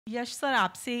यश sir,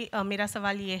 आपसे मेरा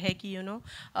सवाल ये है कि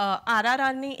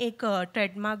आरआरआर ने एक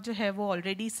ट्रेडमार्क जो है वो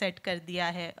ऑलरेडी सेट कर दिया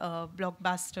है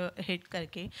ब्लॉकबस्टर हिट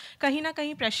करके। कहीं ना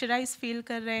कहीं प्रेशराइज फील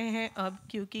कर रहे हैं अब,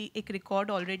 क्योंकि एक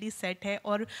रिकॉर्ड ऑलरेडी सेट है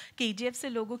और केजीएफ से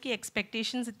लोगों की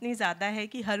एक्सपेक्टेशंस इतनी ज़्यादा है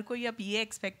कि हर कोई अब ये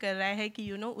एक्सपेक्ट कर रहा है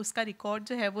कि उसका रिकॉर्ड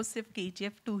जो है वो सिर्फ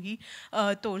KGF 2 ही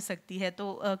तोड़ सकती है।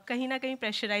 तो कहीं ना कहीं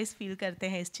प्रेशराइज फील करते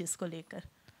हैं इस चीज़ को लेकर।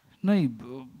 नहीं,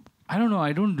 I don't know,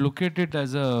 I don't look at it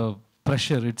as a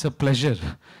pressure, it's a pleasure,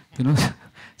 you know.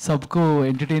 सबको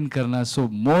entertain करना, so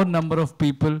more number of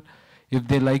people, if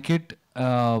they like it,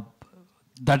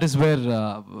 that is where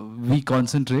we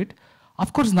concentrate.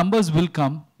 Of course numbers will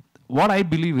come. What I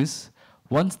believe is,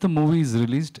 once the movie is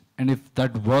released and if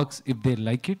that works, if they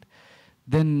like it,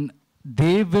 then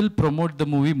they will promote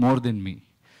the movie more than me.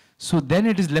 So then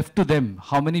it is left to them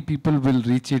how many people will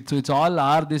reach it. So it's all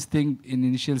our this thing in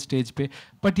initial stage pay.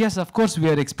 But yes, of course we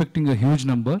are expecting a huge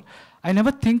number. I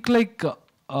never think like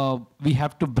we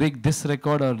have to break this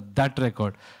record or that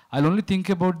record. I'll only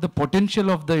think about the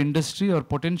potential of the industry or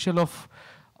potential of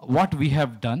what we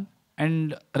have done.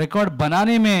 And record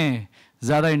बनाने में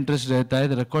ज़्यादा interest रहता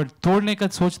है. Record तोड़ने का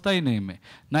सोचता ही नहीं मैं.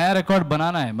 नया record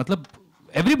बनाना है. मतलब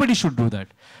everybody should do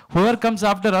that. Whoever comes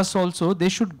after us also, they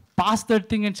should pass that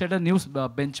thing and set a new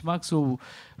benchmark so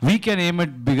we can aim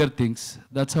at bigger things.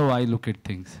 That's how I look at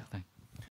things. Thanks.